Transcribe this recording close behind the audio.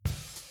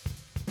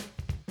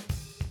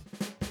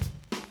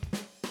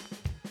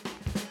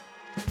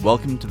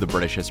Welcome to the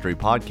British History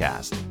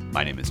Podcast.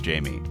 My name is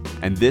Jamie,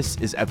 and this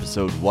is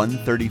episode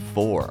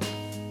 134,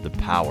 The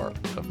Power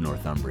of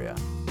Northumbria.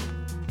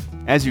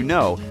 As you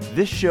know,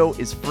 this show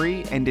is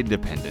free and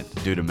independent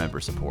due to member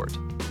support.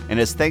 And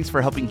as thanks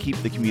for helping keep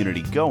the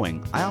community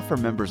going, I offer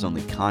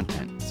members-only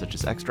content, such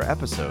as extra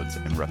episodes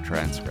and rough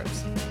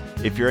transcripts.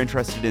 If you're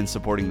interested in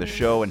supporting the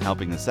show and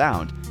helping us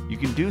out, you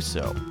can do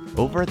so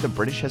over at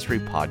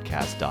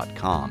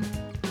thebritishhistorypodcast.com.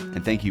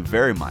 And thank you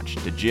very much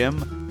to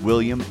Jim,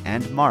 William,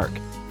 and Mark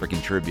for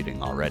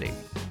contributing already.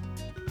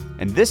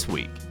 And this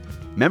week,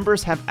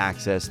 members have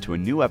access to a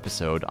new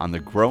episode on the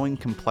growing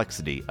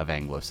complexity of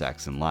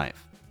Anglo-Saxon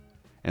life.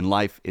 And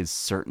life is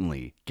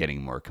certainly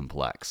getting more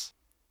complex.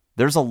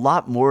 There's a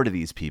lot more to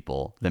these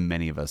people than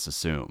many of us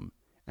assume,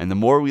 and the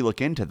more we look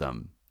into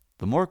them,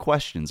 the more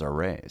questions are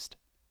raised.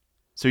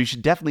 So you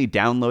should definitely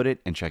download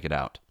it and check it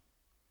out.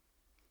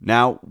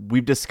 Now,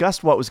 we've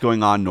discussed what was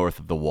going on north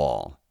of the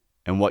Wall,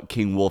 and what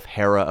King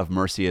Wulfhere of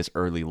Mercia's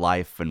early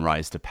life and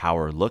rise to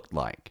power looked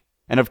like.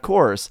 And of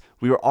course,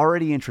 we were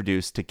already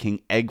introduced to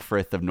King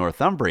Egfrith of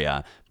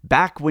Northumbria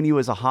back when he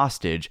was a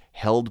hostage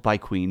held by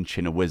Queen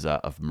Chinewisa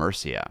of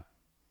Mercia.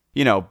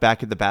 You know,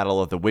 back at the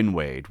Battle of the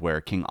Wynwade,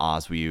 where King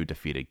Oswiu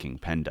defeated King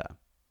Penda.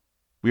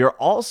 We are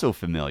also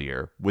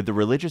familiar with the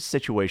religious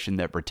situation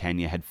that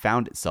Britannia had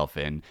found itself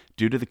in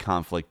due to the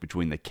conflict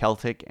between the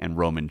Celtic and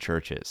Roman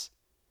churches,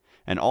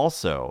 and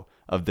also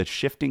of the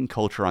shifting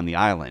culture on the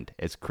island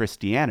as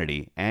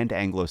Christianity and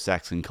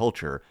Anglo-Saxon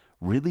culture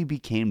really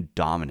became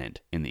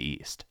dominant in the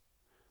East.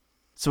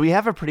 So we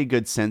have a pretty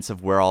good sense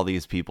of where all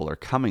these people are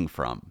coming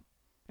from.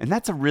 And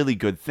that's a really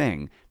good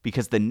thing,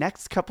 because the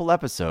next couple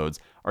episodes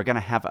are going to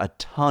have a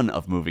ton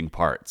of moving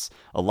parts,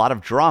 a lot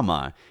of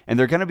drama, and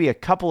they're going to be a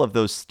couple of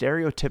those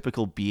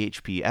stereotypical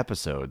BHP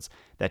episodes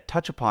that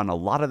touch upon a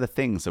lot of the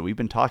things that we've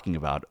been talking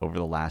about over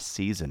the last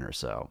season or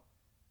so.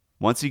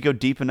 Once you go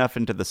deep enough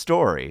into the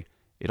story,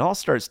 it all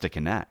starts to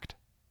connect.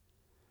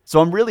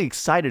 So I'm really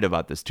excited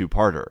about this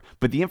two-parter,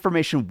 but the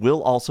information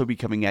will also be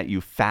coming at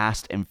you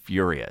fast and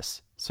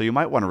furious, so you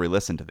might want to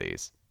re-listen to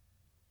these.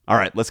 All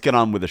right, let's get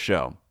on with the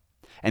show.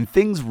 And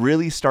things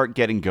really start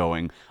getting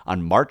going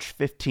on March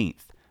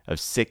 15th of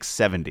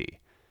 670,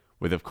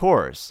 with, of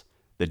course,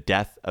 the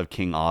death of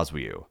King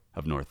Oswiu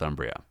of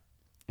Northumbria,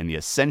 and the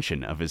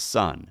ascension of his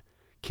son,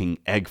 King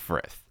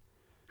Egfrith,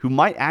 who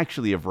might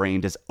actually have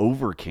reigned as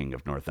over-king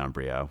of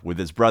Northumbria, with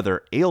his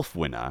brother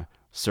Aelfwine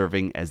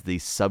serving as the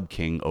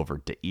sub-king over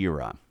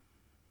Deira.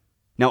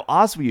 Now,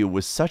 Oswiu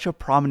was such a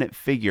prominent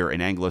figure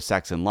in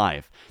Anglo-Saxon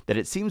life that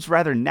it seems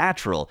rather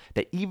natural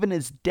that even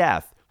his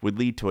death would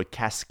lead to a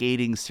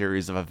cascading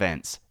series of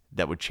events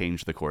that would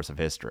change the course of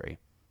history.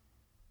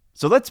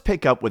 So let's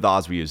pick up with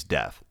Oswiu's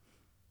death.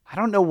 I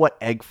don't know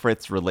what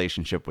Egfrith's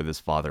relationship with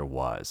his father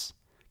was.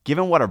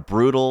 Given what a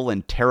brutal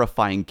and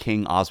terrifying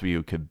king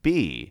Oswiu could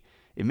be,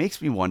 it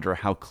makes me wonder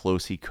how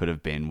close he could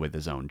have been with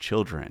his own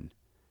children,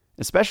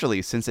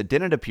 especially since it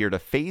didn't appear to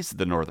faze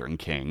the northern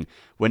king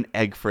when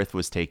Egfrith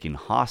was taken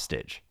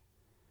hostage.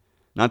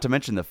 Not to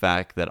mention the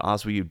fact that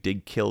Oswiu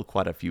did kill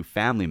quite a few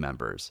family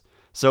members,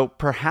 so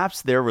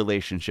perhaps their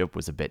relationship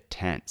was a bit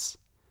tense.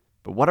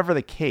 But whatever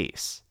the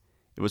case,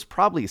 it was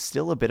probably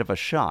still a bit of a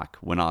shock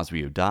when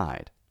Oswiu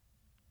died.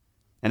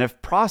 And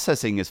if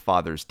processing his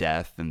father's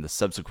death and the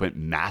subsequent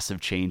massive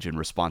change in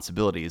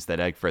responsibilities that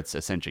Egfrith's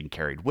ascension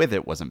carried with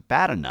it wasn't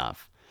bad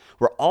enough,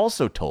 we're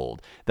also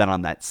told that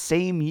on that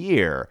same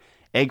year,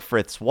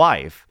 Egfrith's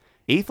wife,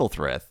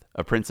 Aethelthryth,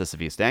 a princess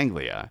of East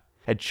Anglia,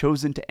 had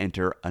chosen to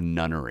enter a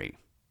nunnery.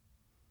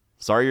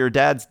 Sorry your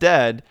dad's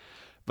dead,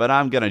 but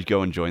I'm going to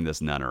go and join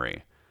this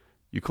nunnery.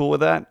 You cool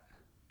with that?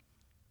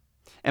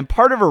 And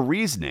part of her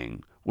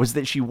reasoning was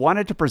that she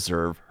wanted to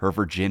preserve her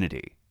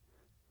virginity.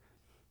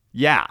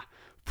 Yeah,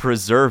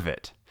 preserve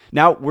it.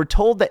 Now, we're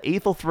told that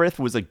Aethelthryth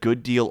was a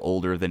good deal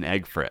older than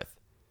Egfrith,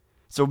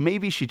 so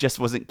maybe she just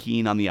wasn't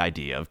keen on the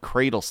idea of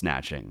cradle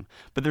snatching.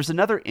 But there's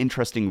another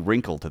interesting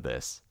wrinkle to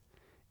this.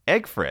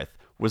 Egfrith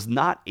was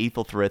not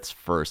Aethelthryth's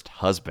first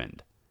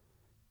husband.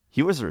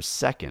 He was her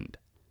second.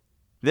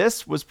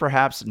 This was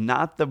perhaps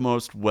not the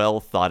most well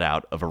thought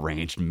out of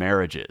arranged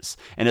marriages,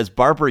 and as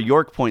Barbara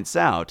York points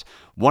out,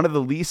 one of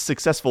the least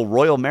successful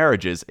royal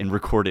marriages in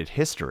recorded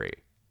history.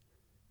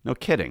 No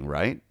kidding,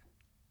 right?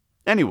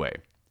 Anyway,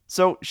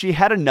 so she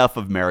had enough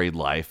of married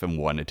life and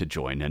wanted to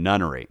join a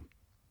nunnery.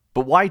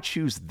 But why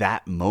choose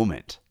that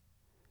moment?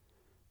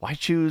 Why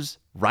choose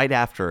right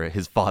after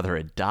his father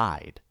had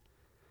died?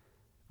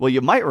 Well,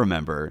 you might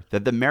remember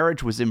that the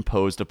marriage was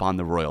imposed upon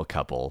the royal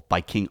couple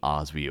by King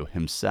Oswiu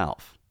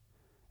himself.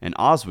 And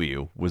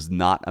Oswiu was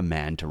not a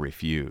man to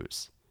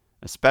refuse,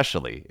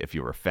 especially if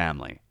you were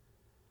family.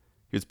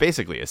 He was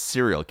basically a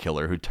serial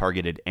killer who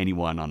targeted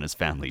anyone on his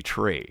family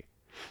tree.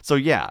 So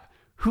yeah,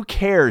 who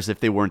cares if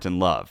they weren't in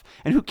love?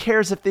 And who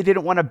cares if they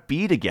didn't want to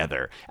be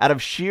together? Out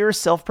of sheer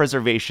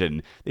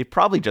self-preservation, they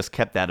probably just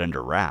kept that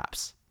under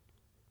wraps.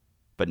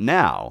 But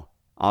now,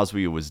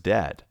 Oswiu was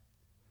dead.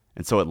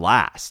 And so at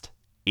last,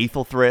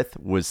 Aethelthryth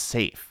was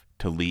safe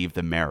to leave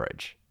the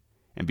marriage.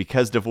 And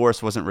because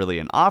divorce wasn't really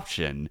an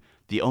option,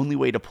 the only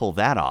way to pull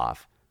that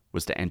off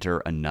was to enter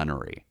a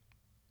nunnery.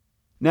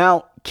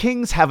 Now,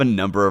 kings have a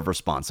number of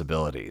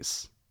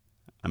responsibilities.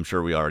 I'm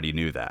sure we already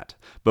knew that.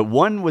 But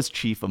one was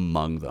chief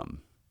among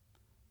them: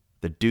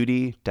 the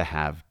duty to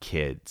have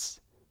kids.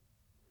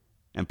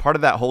 And part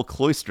of that whole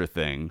cloister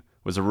thing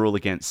was a rule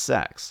against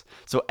sex.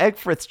 So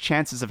Egfrith's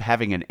chances of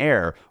having an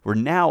heir were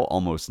now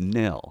almost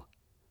nil.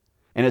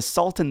 And as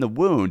salt in the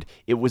wound,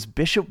 it was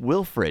Bishop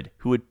Wilfrid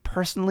who had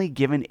personally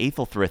given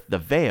Aethelthryth the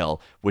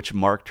veil which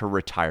marked her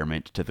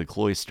retirement to the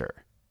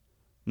cloister.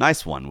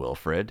 Nice one,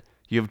 Wilfrid.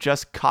 You have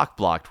just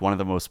cock-blocked one of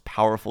the most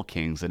powerful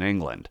kings in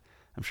England.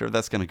 I'm sure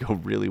that's going to go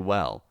really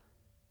well.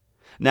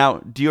 Now,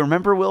 do you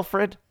remember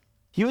Wilfrid?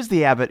 He was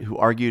the abbot who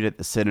argued at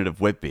the Synod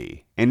of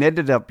Whitby and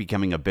ended up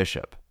becoming a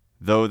bishop,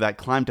 though that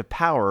climb to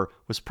power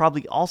was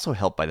probably also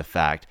helped by the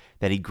fact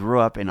that he grew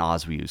up in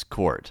Oswio's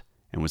court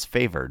and was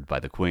favored by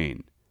the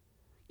queen.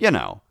 You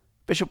know,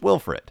 Bishop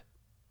Wilfrid.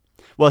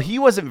 Well, he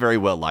wasn't very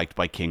well liked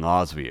by King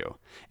Oswio,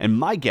 and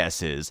my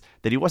guess is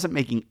that he wasn't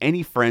making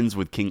any friends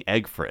with King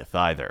Egfrith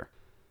either.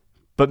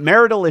 But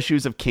marital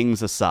issues of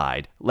kings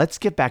aside, let's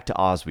get back to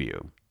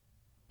Oswio.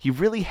 He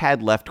really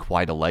had left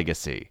quite a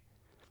legacy.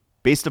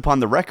 Based upon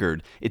the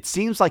record, it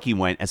seems like he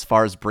went as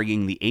far as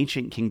bringing the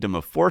ancient kingdom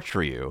of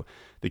Fortriu,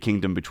 the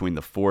kingdom between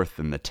the Forth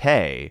and the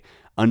Tay,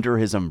 under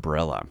his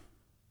umbrella.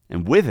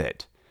 And with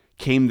it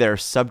came their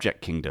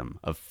subject kingdom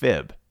of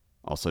Fib,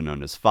 also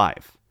known as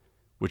Fife,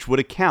 which would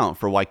account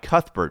for why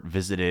Cuthbert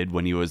visited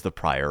when he was the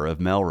prior of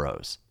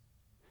Melrose.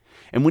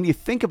 And when you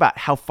think about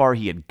how far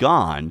he had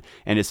gone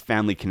and his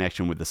family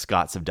connection with the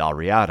Scots of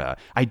Dalriada,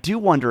 I do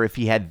wonder if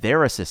he had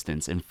their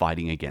assistance in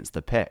fighting against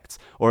the Picts,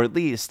 or at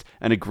least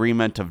an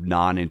agreement of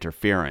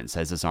non-interference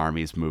as his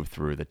armies moved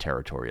through the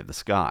territory of the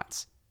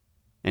Scots.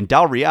 And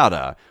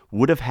Dalriada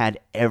would have had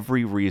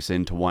every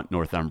reason to want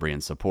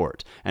Northumbrian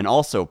support, and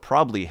also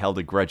probably held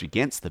a grudge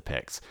against the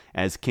Picts,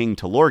 as King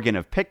Talorgan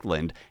of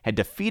Pictland had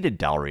defeated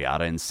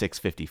Dalriada in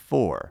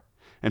 654.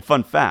 And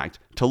fun fact,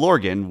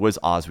 Talorgan was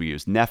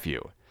Oswio's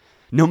nephew.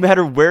 No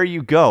matter where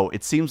you go,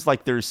 it seems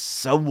like there's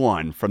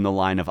someone from the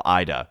line of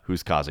Ida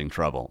who's causing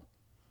trouble.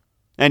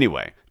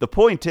 Anyway, the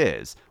point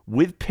is,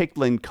 with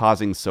Pictland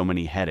causing so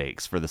many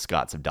headaches for the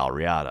Scots of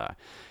Dalriada,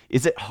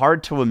 is it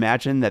hard to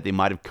imagine that they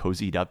might have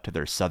cozied up to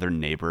their southern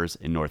neighbors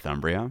in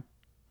Northumbria?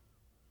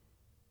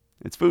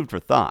 It's food for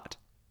thought.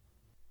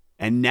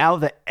 And now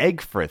that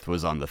Egfrith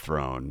was on the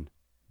throne,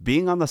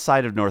 being on the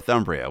side of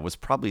Northumbria was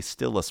probably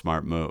still a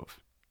smart move.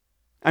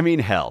 I mean,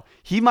 hell,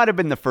 he might have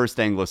been the first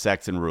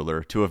Anglo-Saxon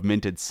ruler to have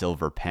minted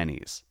silver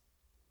pennies.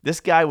 This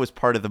guy was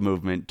part of the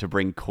movement to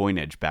bring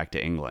coinage back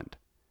to England.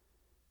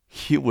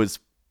 He was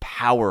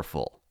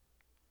powerful.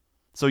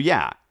 So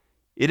yeah,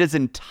 it is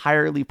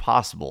entirely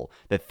possible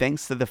that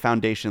thanks to the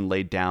foundation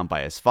laid down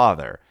by his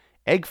father,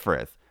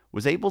 Egfrith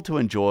was able to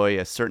enjoy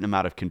a certain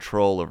amount of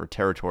control over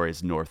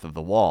territories north of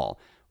the Wall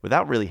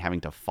without really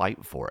having to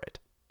fight for it.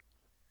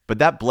 But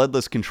that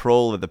bloodless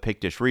control of the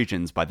Pictish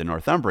regions by the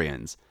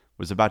Northumbrians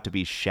was about to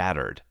be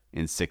shattered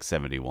in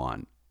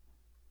 671.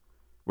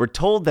 We're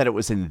told that it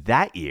was in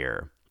that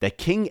year that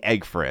King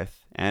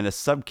Egfrith and a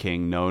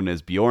sub-king known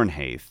as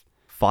Bjornhaith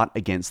fought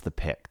against the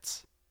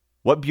Picts.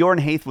 What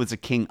Bjornhaith was a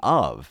king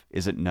of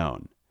isn't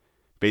known.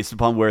 Based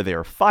upon where they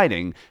are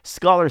fighting,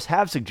 scholars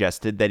have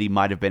suggested that he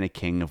might have been a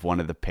king of one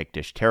of the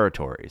Pictish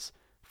territories.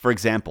 For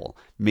example,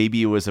 maybe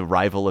he was a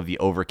rival of the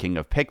Overking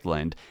of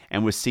Pictland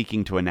and was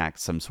seeking to enact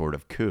some sort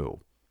of coup.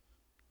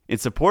 In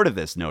support of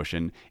this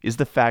notion is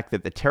the fact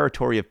that the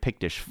territory of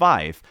Pictish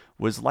Fife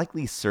was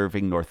likely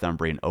serving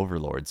Northumbrian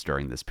overlords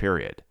during this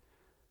period.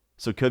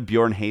 So could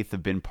Bjornhaith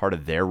have been part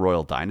of their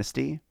royal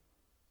dynasty?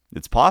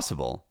 It's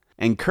possible.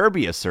 And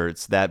Kirby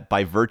asserts that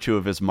by virtue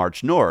of his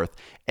march north,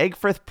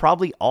 Egfrith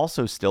probably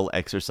also still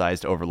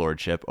exercised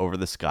overlordship over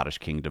the Scottish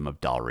kingdom of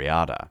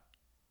Dalriada.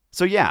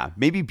 So yeah,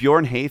 maybe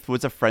Bjornhaith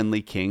was a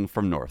friendly king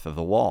from north of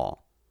the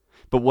Wall.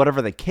 But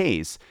whatever the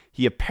case,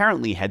 he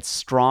apparently had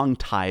strong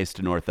ties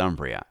to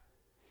Northumbria.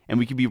 And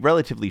we can be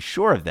relatively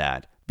sure of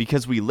that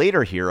because we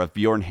later hear of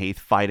Bjornhaith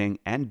fighting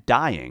and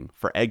dying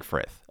for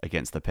Egfrith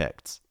against the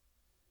Picts.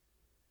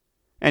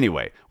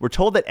 Anyway, we're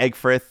told that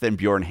Egfrith and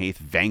Bjornhaith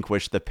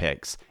vanquished the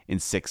Picts in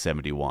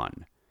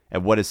 671,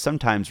 at what is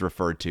sometimes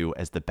referred to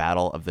as the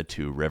Battle of the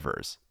Two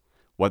Rivers.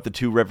 What the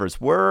two rivers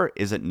were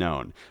isn't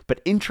known,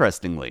 but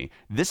interestingly,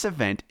 this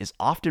event is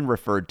often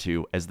referred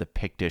to as the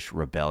Pictish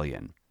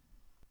Rebellion.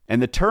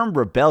 And the term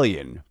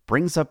rebellion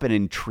brings up an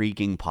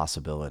intriguing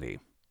possibility.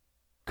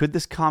 Could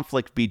this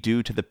conflict be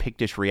due to the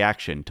Pictish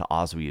reaction to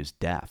Oswio's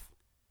death?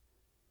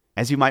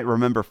 As you might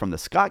remember from the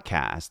Scott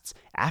casts,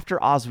 after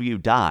Oswio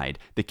died,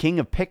 the king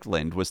of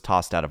Pictland was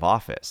tossed out of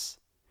office,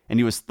 and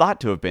he was thought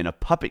to have been a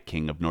puppet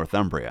king of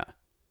Northumbria.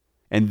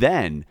 And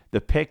then the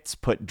Picts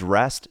put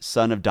Drest,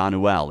 son of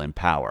Donuel, in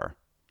power.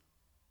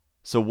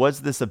 So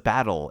was this a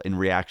battle in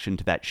reaction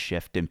to that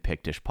shift in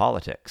Pictish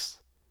politics?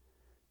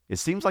 It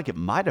seems like it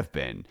might have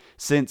been,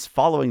 since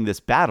following this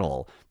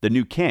battle, the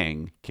new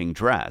king, King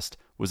Drest,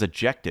 was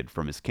ejected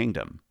from his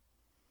kingdom.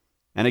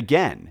 And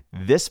again,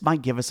 this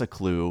might give us a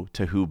clue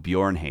to who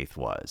Bjornhaith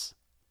was.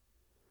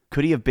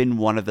 could he have been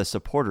one of the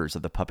supporters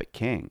of the puppet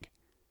king?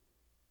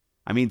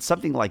 I mean,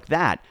 something like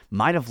that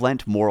might have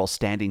lent moral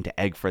standing to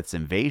Egfrith's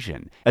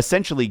invasion,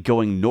 essentially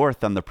going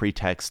north on the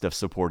pretext of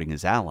supporting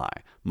his ally,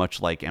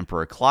 much like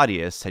Emperor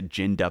Claudius had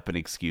ginned up an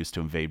excuse to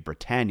invade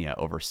Britannia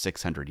over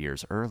 600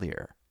 years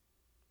earlier.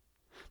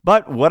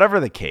 But whatever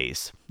the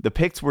case, the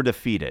Picts were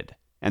defeated,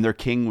 and their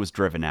king was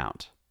driven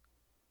out.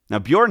 Now,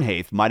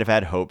 Bjornhaith might have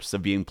had hopes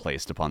of being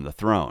placed upon the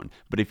throne,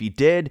 but if he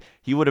did,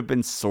 he would have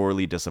been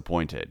sorely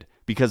disappointed,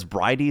 because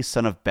Bridi,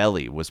 son of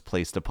Beli, was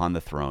placed upon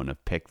the throne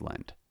of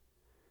Pictland.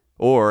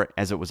 Or,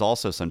 as it was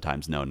also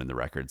sometimes known in the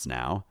records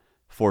now,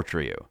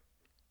 Fortriu.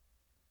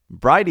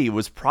 Bridi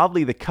was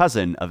probably the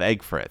cousin of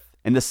Egfrith,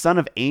 and the son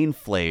of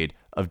Eanfled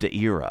of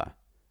Deira,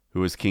 who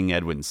was King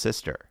Edwin's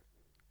sister.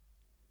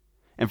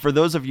 And for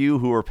those of you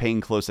who are paying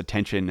close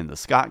attention in the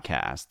Scott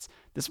casts,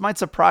 this might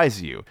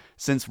surprise you,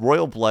 since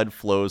royal blood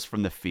flows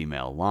from the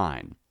female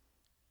line.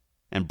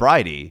 And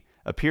Bridi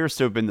appears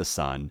to have been the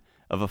son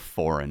of a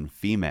foreign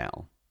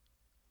female.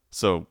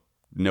 So,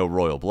 no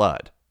royal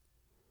blood.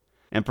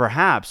 And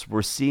perhaps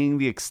we're seeing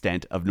the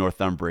extent of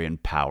Northumbrian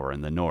power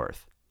in the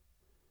north.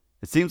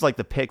 It seems like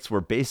the Picts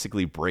were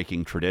basically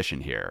breaking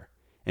tradition here,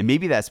 and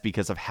maybe that's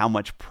because of how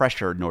much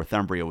pressure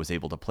Northumbria was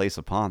able to place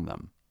upon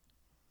them.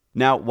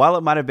 Now, while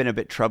it might have been a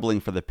bit troubling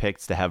for the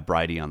Picts to have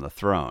Bridi on the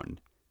throne,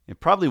 it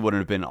probably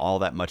wouldn't have been all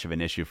that much of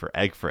an issue for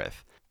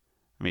Egfrith.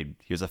 I mean,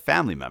 he was a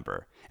family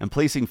member, and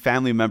placing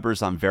family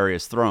members on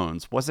various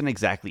thrones wasn't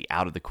exactly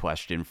out of the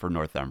question for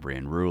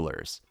Northumbrian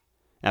rulers.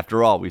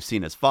 After all, we've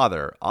seen his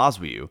father,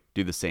 Oswiu,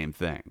 do the same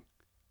thing.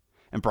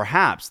 And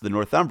perhaps the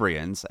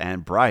Northumbrians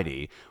and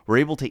Bridi were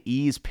able to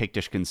ease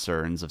Pictish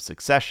concerns of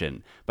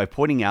succession by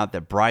pointing out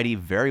that Bridi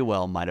very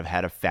well might have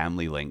had a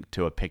family link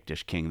to a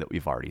Pictish king that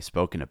we've already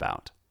spoken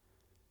about.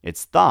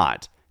 It's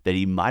thought that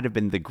he might have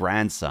been the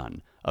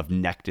grandson of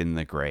Nectin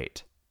the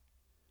Great.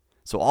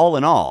 So all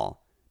in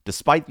all,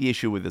 despite the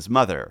issue with his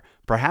mother,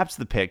 perhaps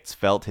the Picts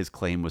felt his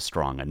claim was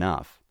strong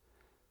enough.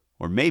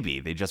 Or maybe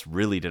they just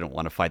really didn't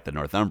want to fight the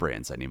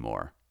Northumbrians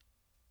anymore.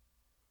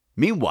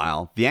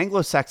 Meanwhile, the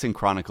Anglo-Saxon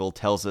Chronicle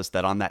tells us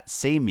that on that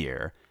same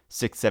year,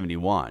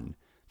 671,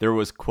 there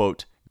was,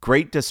 quote,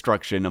 great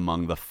destruction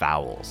among the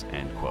fowls,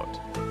 end quote.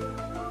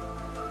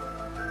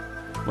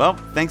 Well,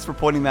 thanks for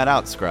pointing that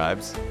out,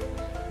 scribes.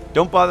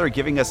 Don't bother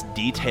giving us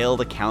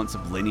detailed accounts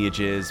of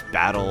lineages,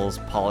 battles,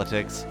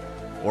 politics,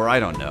 or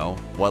I don't know,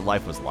 what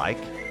life was like.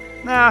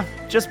 Nah,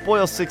 just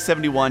boil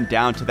 671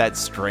 down to that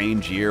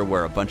strange year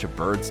where a bunch of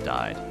birds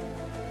died.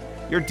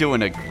 You're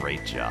doing a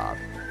great job.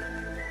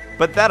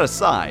 But that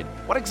aside,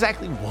 what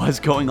exactly was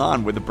going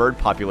on with the bird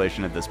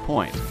population at this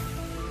point?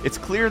 It's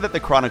clear that the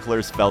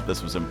chroniclers felt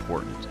this was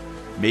important,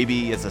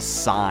 maybe as a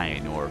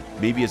sign or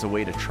maybe as a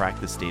way to track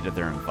the state of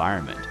their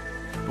environment.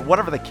 But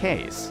whatever the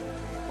case,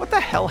 what the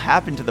hell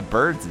happened to the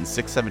birds in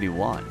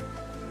 671?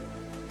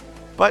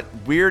 But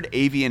weird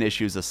avian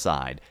issues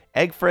aside,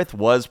 Egfrith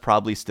was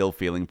probably still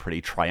feeling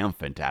pretty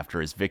triumphant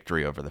after his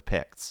victory over the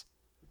Picts.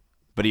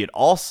 But he had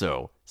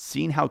also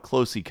seen how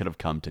close he could have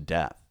come to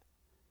death.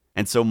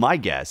 And so my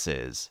guess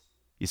is,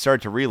 he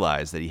started to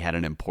realize that he had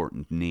an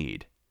important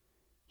need.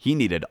 He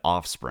needed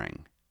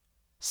offspring.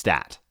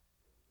 Stat.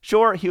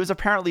 Sure, he was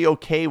apparently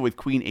okay with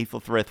Queen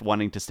Aethelthryth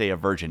wanting to stay a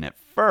virgin at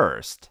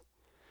first,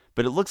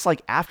 but it looks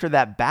like after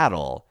that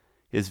battle,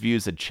 his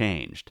views had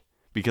changed,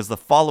 because the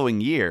following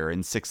year,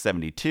 in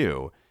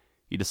 672,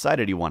 he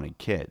decided he wanted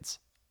kids.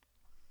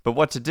 But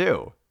what to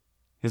do?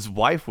 His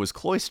wife was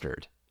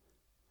cloistered.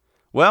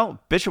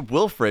 Well, Bishop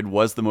Wilfrid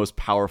was the most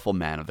powerful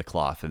man of the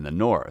cloth in the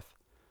north,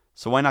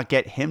 so why not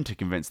get him to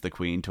convince the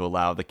queen to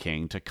allow the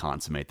king to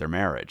consummate their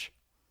marriage?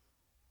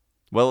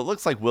 Well, it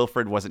looks like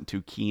Wilfrid wasn't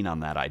too keen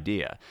on that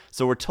idea,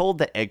 so we're told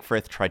that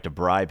Egfrith tried to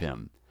bribe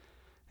him,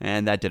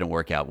 and that didn't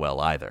work out well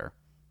either.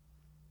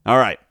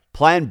 Alright,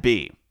 plan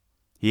B.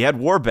 He had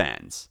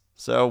warbands,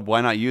 so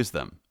why not use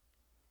them?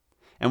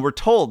 And we're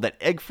told that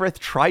Egfrith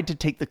tried to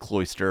take the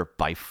cloister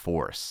by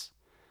force.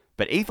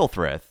 But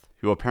Aethelthryth,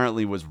 who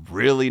apparently was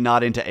really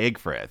not into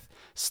Egfrith,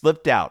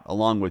 slipped out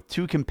along with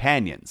 2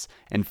 companions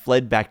and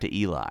fled back to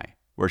Ely,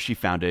 where she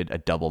founded a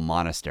double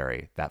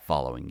monastery that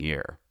following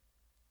year.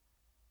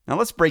 Now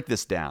let's break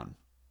this down.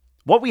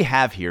 What we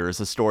have here is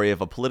a story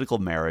of a political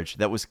marriage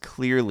that was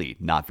clearly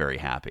not very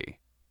happy.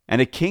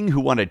 And a king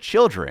who wanted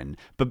children,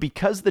 but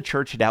because the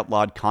church had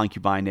outlawed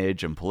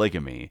concubinage and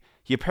polygamy,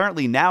 he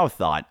apparently now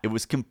thought it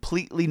was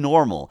completely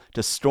normal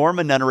to storm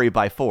a nunnery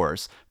by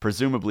force,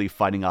 presumably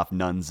fighting off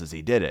nuns as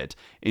he did it,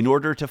 in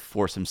order to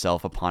force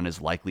himself upon his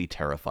likely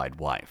terrified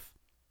wife.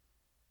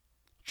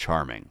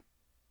 Charming.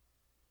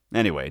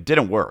 Anyway, it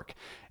didn't work,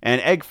 and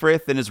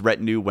Egfrith and his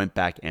retinue went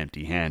back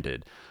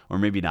empty-handed. Or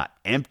maybe not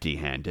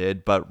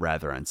empty-handed, but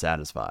rather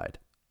unsatisfied.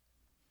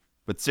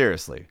 But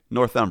seriously,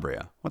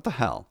 Northumbria, what the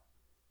hell?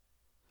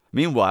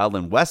 Meanwhile,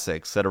 in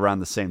Wessex, at around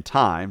the same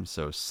time,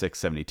 so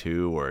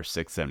 672 or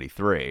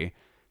 673,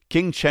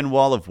 King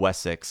Cenwalh of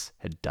Wessex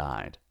had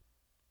died.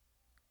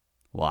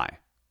 Why?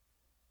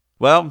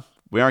 Well,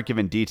 we aren't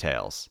given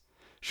details.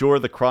 Sure,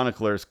 the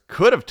chroniclers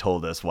could have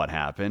told us what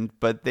happened,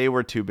 but they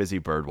were too busy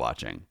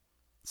birdwatching.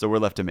 so we're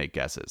left to make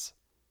guesses.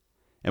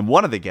 And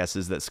one of the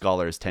guesses that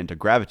scholars tend to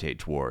gravitate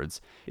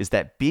towards is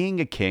that being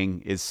a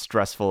king is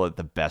stressful at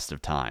the best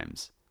of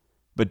times.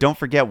 But don't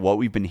forget what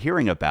we've been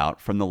hearing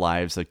about from the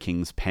lives of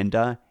Kings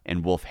Penda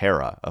and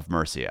Wulfhera of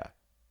Mercia.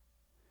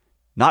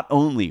 Not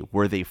only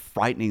were they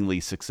frighteningly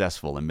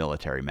successful in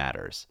military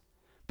matters,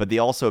 but they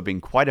also have been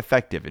quite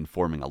effective in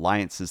forming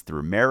alliances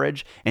through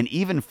marriage and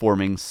even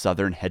forming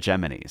southern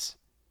hegemonies.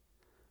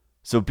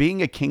 So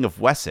being a king of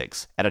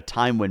Wessex at a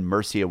time when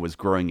Mercia was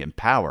growing in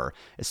power,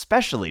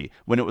 especially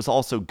when it was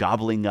also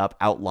gobbling up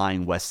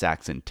outlying West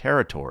Saxon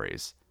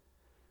territories,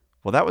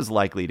 well, that was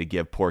likely to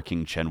give poor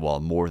King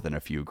Cenwalh more than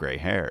a few gray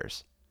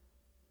hairs.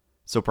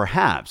 So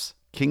perhaps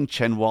King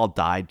Cenwalh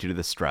died due to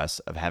the stress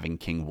of having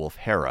King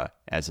Wulfhera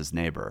as his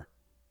neighbor.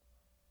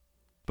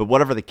 But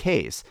whatever the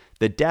case,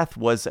 the death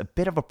was a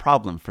bit of a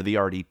problem for the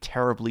already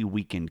terribly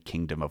weakened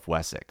Kingdom of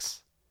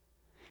Wessex.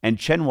 And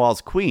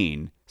Cenwalh's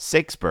queen,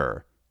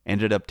 Sexbur,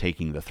 ended up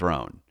taking the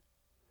throne.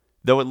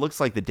 Though it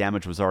looks like the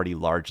damage was already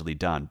largely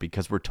done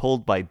because we're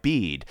told by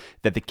Bede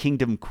that the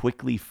kingdom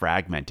quickly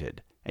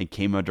fragmented and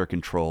came under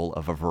control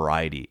of a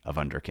variety of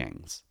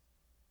underkings.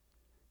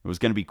 It was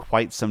going to be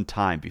quite some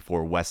time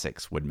before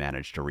Wessex would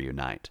manage to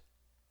reunite.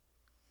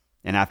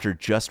 And after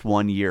just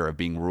 1 year of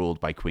being ruled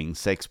by Queen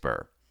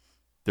Sexbur,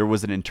 there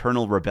was an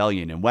internal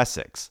rebellion in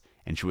Wessex,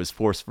 and she was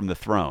forced from the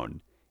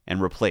throne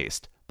and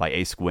replaced by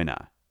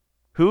Aesgwina,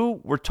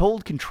 who we're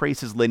told can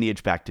trace his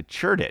lineage back to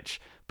Cerdic,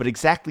 but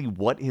exactly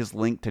what his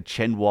link to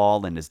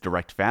Cenwalh and his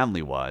direct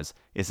family was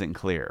isn't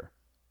clear.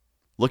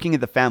 Looking at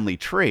the family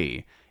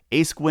tree,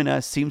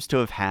 Aesgwina seems to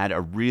have had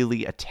a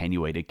really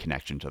attenuated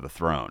connection to the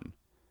throne.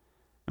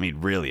 I mean,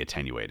 really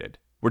attenuated.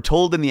 We're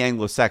told in the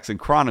Anglo-Saxon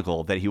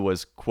Chronicle that he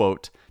was,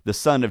 quote, the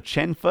son of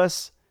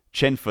Cenfus,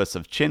 Cenfus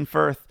of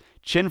Cinferth,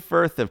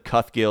 Cinferth of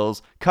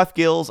Cuthgils,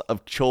 Cuthgils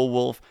of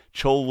Ceolwulf,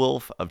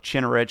 Ceolwulf of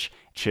Cynric,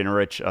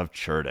 Cynric of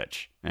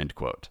Cerdic, end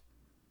quote.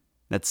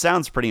 That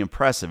sounds pretty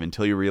impressive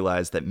until you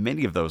realize that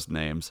many of those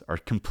names are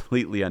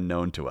completely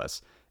unknown to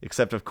us,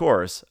 except, of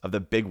course, of the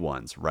big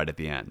ones right at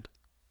the end.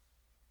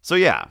 So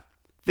yeah,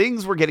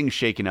 things were getting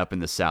shaken up in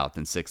the south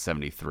in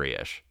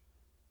 673-ish.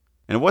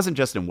 And it wasn't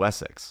just in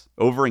Wessex.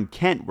 Over in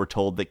Kent, we're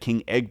told that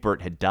King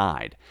Egbert had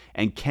died,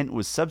 and Kent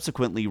was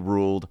subsequently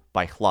ruled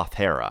by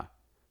Hlotthera,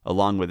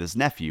 along with his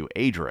nephew,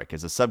 Adric,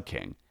 as a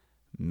sub-king.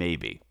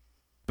 Maybe.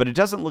 But it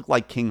doesn't look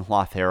like King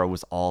Hlotthera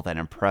was all that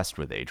impressed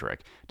with Adric,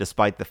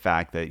 despite the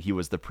fact that he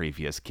was the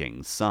previous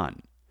king's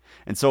son.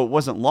 And so it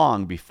wasn't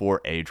long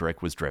before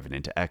Adric was driven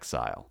into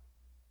exile.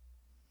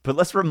 But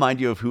let's remind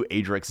you of who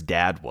Adric's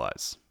dad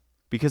was,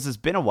 because it's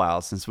been a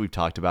while since we've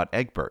talked about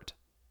Egbert,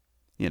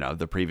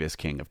 the previous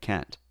king of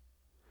Kent.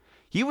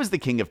 He was the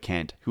king of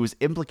Kent who was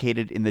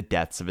implicated in the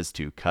deaths of his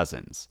two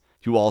cousins,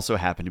 who also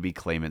happened to be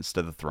claimants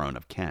to the throne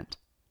of Kent.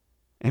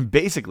 And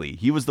basically,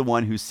 he was the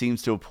one who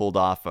seems to have pulled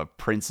off a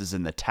Princes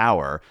in the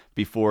Tower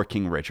before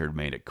King Richard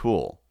made it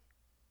cool.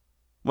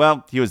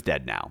 Well, he was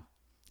dead now.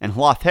 And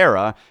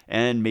Hlotthera,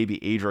 and maybe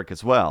Adric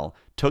as well,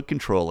 took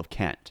control of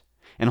Kent.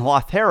 And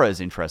Hlotthera is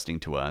interesting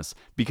to us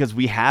because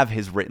we have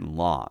his written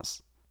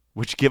laws,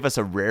 which give us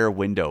a rare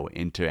window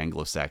into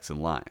Anglo-Saxon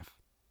life.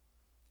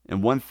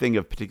 And one thing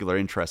of particular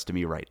interest to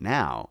me right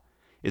now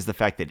is the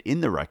fact that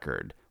in the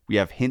record, we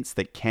have hints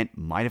that Kent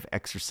might have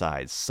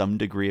exercised some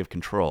degree of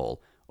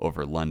control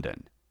over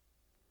London.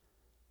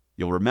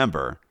 You'll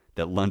remember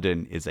that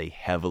London is a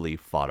heavily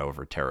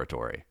fought-over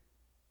territory.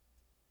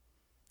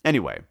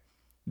 Anyway,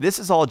 this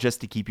is all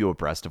just to keep you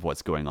abreast of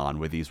what's going on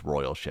with these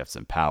royal shifts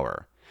in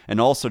power,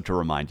 and also to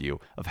remind you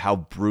of how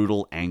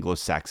brutal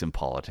Anglo-Saxon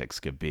politics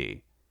could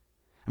be.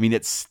 I mean,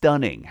 it's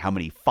stunning how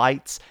many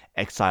fights,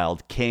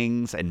 exiled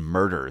kings, and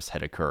murders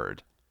had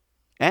occurred.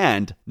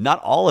 And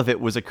not all of it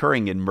was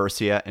occurring in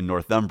Mercia and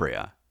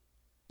Northumbria.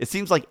 It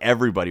seems like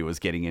everybody was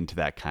getting into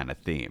that kind of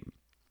theme.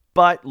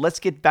 But let's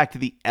get back to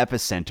the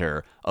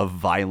epicenter of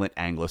violent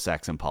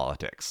Anglo-Saxon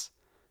politics,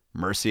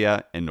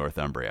 Mercia and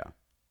Northumbria,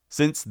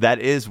 since that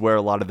is where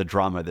a lot of the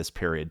drama of this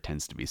period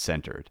tends to be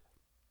centered.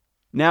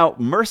 Now,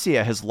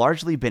 Mercia has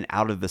largely been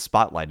out of the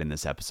spotlight in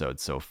this episode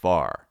so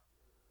far.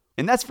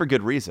 And that's for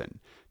good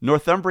reason.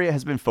 Northumbria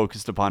has been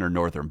focused upon her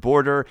northern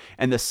border,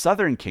 and the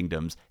southern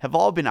kingdoms have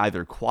all been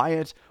either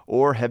quiet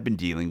or have been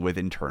dealing with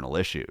internal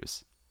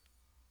issues.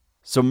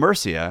 So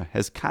Mercia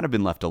has kind of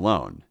been left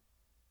alone.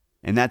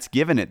 And that's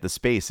given it the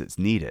space it's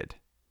needed.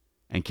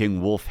 And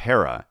King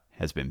Wulfhera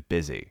has been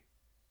busy.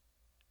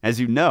 As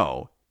you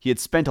know, he had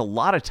spent a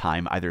lot of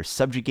time either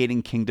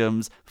subjugating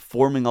kingdoms,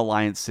 forming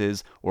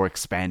alliances, or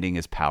expanding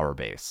his power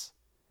base.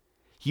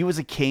 He was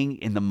a king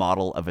in the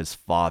model of his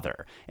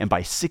father, and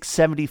by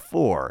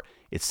 674,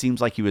 it seems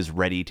like he was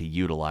ready to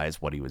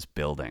utilize what he was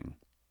building.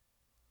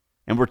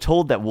 And we're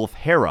told that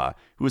Wulfhera,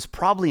 who was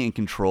probably in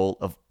control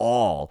of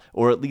all,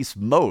 or at least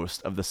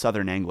most, of the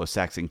southern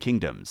Anglo-Saxon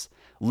kingdoms,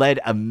 led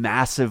a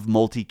massive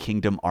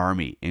multi-kingdom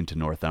army into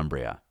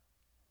Northumbria.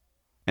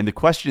 And the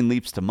question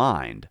leaps to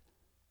mind,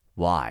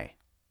 why?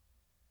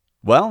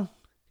 Well,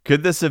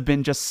 could this have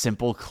been just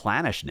simple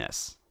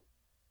clannishness?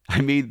 I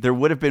mean, there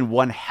would have been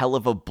one hell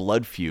of a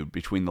blood feud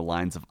between the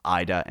lines of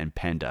Ida and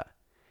Penda.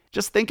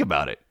 Just think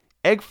about it.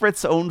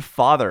 Egfrith's own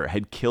father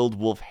had killed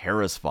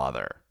Wulfhera's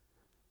father.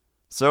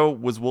 So,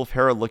 was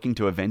Wulfhera looking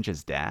to avenge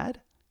his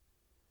dad?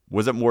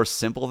 Was it more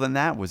simple than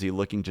that? Was he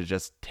looking to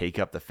just take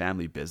up the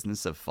family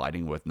business of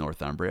fighting with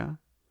Northumbria?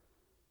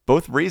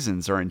 Both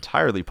reasons are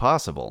entirely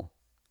possible.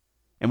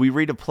 And we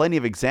read of plenty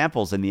of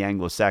examples in the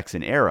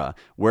Anglo-Saxon era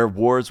where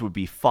wars would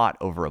be fought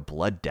over a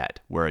blood debt,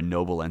 where a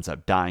noble ends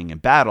up dying in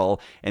battle,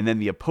 and then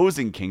the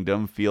opposing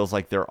kingdom feels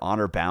like they're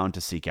honor-bound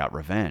to seek out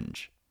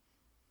revenge.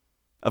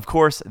 Of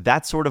course,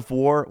 that sort of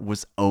war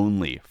was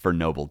only for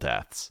noble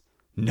deaths.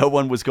 No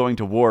one was going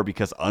to war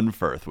because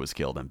Unferth was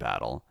killed in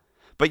battle.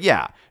 But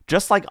yeah,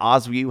 just like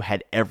Oswiu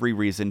had every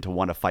reason to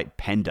want to fight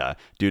Penda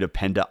due to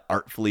Penda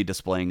artfully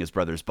displaying his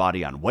brother's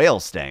body on whale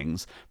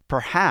stings,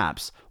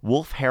 perhaps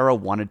Wulfhera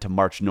wanted to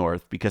march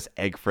north because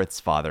Egfrith's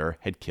father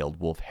had killed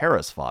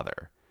Wulfhera's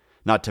father.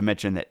 Not to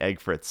mention that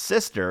Egfrith's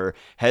sister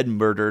had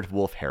murdered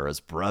Wulfhera's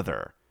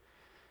brother.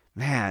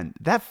 Man,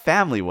 that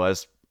family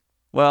was,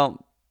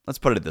 well, let's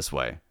put it this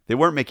way. They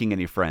weren't making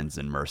any friends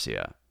in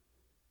Mercia.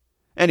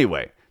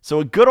 Anyway,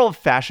 so a good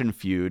old-fashioned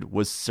feud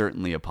was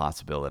certainly a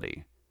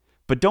possibility.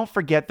 But don't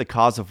forget the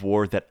cause of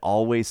war that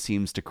always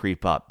seems to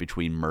creep up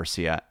between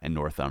Mercia and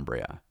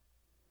Northumbria.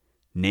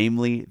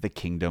 Namely, the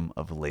Kingdom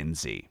of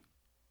Lindsey.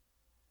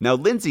 Now,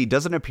 Lindsey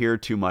doesn't appear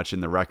too much in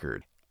the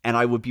record, and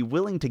I would be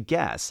willing to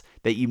guess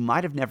that you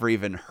might have never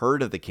even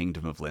heard of the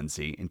Kingdom of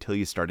Lindsey until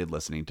you started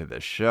listening to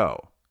this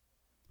show.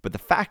 But the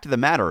fact of the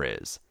matter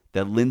is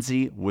that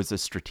Lindsey was a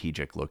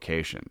strategic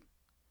location.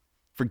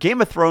 For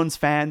Game of Thrones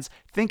fans,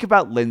 think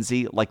about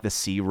Lindsey like the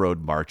Sea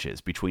Road marches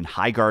between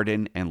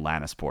Highgarden and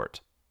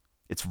Lannisport.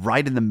 It's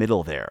right in the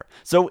middle there.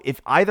 So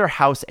if either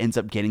house ends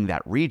up getting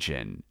that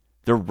region,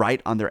 they're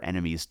right on their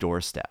enemy's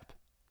doorstep.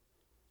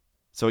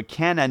 So it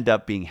can end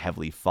up being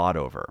heavily fought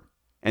over.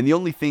 And the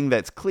only thing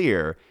that's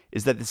clear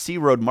is that the Sea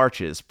Road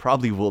marches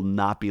probably will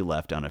not be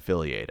left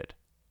unaffiliated.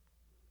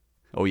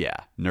 Oh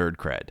yeah, nerd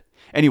cred.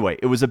 Anyway,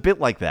 it was a bit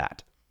like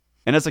that.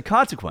 And as a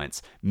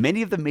consequence,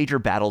 many of the major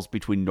battles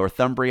between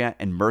Northumbria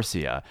and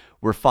Mercia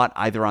were fought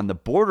either on the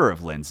border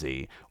of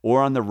Lindsey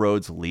or on the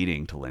roads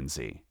leading to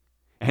Lindsey.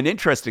 And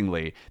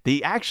interestingly,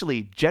 they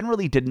actually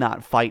generally did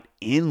not fight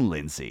in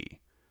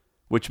Lindsey,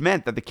 which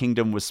meant that the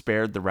kingdom was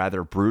spared the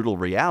rather brutal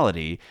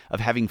reality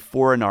of having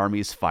foreign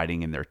armies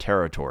fighting in their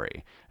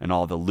territory, and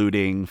all the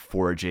looting,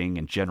 foraging,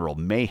 and general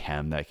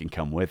mayhem that can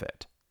come with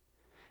it.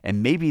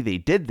 And maybe they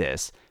did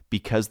this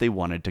because they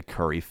wanted to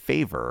curry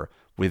favor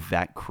with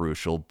that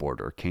crucial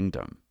border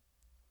kingdom.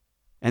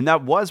 And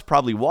that was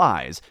probably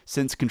wise,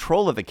 since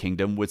control of the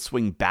kingdom would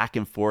swing back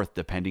and forth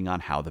depending on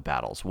how the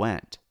battles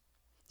went.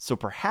 So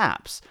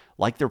perhaps,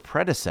 like their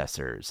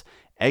predecessors,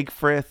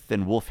 Egfrith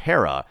and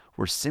Wulfhera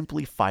were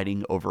simply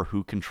fighting over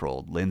who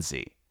controlled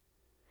Lindsey.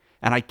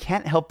 And I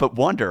can't help but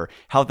wonder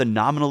how the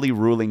nominally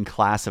ruling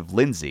class of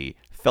Lindsey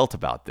felt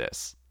about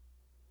this.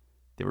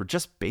 They were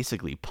just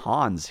basically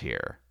pawns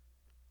here.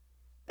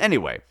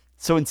 Anyway,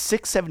 so in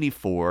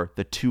 674,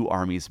 the two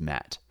armies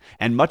met.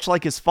 And much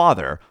like his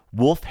father,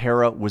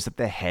 Wulfhera was at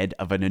the head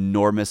of an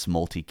enormous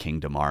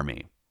multi-kingdom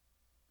army.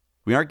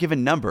 We aren't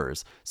given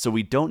numbers, so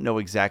we don't know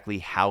exactly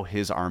how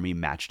his army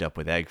matched up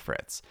with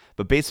Egfrith's,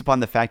 but based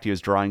upon the fact he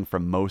was drawing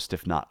from most,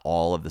 if not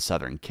all, of the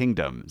southern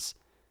kingdoms,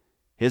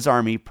 his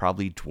army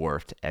probably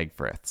dwarfed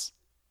Egfrith's.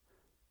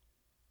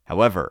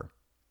 However,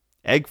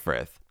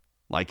 Egfrith,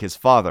 like his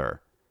father,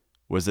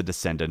 was a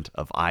descendant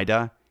of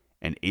Ida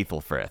and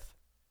Æthelfrith,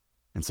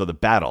 and so the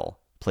battle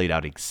played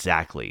out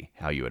exactly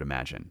how you would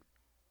imagine,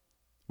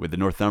 with the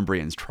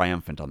Northumbrians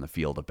triumphant on the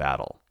field of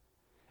battle,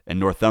 and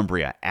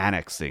Northumbria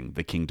annexing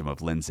the Kingdom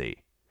of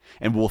Lindsey,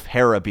 and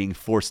Wulfhera being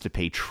forced to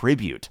pay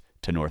tribute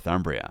to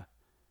Northumbria.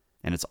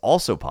 And it's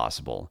also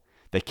possible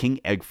that King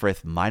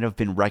Egfrith might have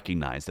been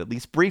recognized, at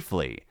least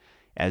briefly,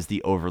 as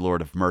the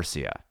overlord of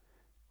Mercia,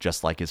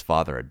 just like his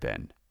father had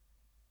been.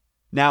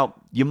 Now,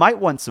 you might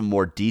want some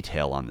more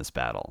detail on this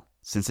battle,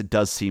 since it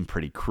does seem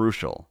pretty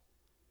crucial.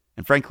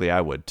 And frankly,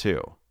 I would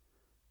too.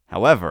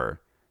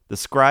 However, the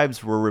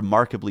scribes were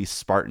remarkably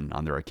Spartan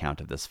on their account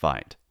of this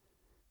fight.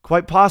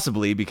 Quite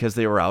possibly because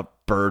they were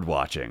out bird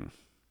watching.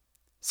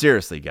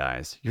 Seriously,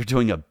 guys, you're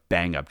doing a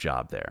bang-up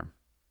job there.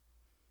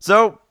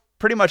 So,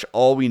 pretty much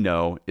all we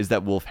know is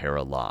that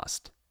Wulfhera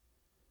lost.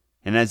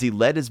 And as he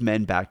led his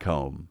men back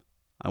home,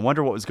 I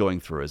wonder what was going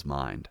through his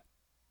mind.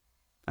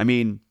 I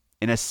mean,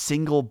 in a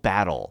single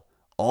battle,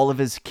 all of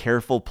his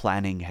careful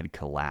planning had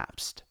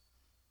collapsed.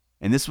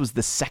 And this was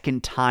the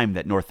second time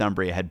that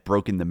Northumbria had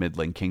broken the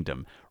Midland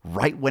Kingdom,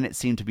 right when it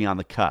seemed to be on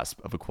the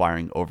cusp of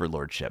acquiring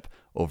overlordship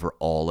over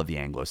all of the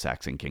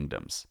Anglo-Saxon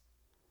kingdoms.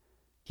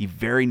 He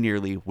very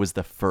nearly was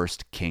the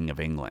first king of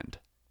England.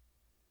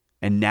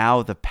 And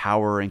now the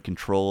power and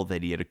control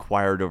that he had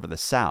acquired over the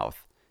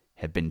south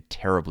had been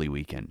terribly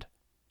weakened.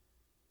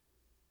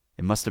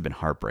 It must have been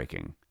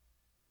heartbreaking.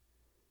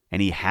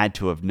 And he had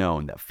to have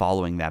known that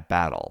following that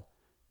battle,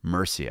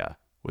 Mercia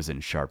was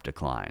in sharp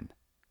decline,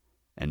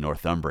 and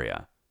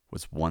Northumbria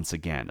was once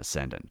again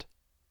ascendant.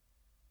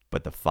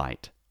 But the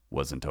fight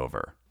wasn't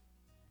over.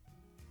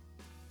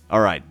 All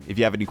right, if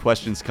you have any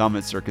questions,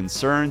 comments, or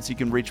concerns, you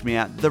can reach me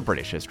at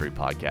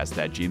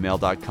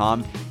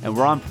thebritishhistorypodcast@gmail.com, and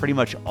we're on pretty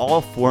much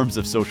all forms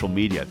of social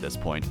media at this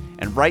point.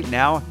 And right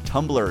now,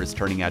 Tumblr is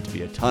turning out to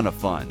be a ton of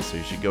fun, so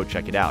you should go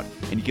check it out.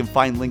 And you can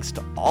find links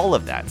to all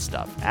of that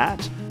stuff at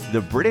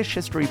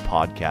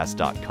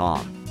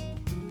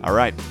thebritishhistorypodcast.com. All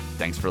right,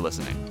 thanks for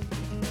listening.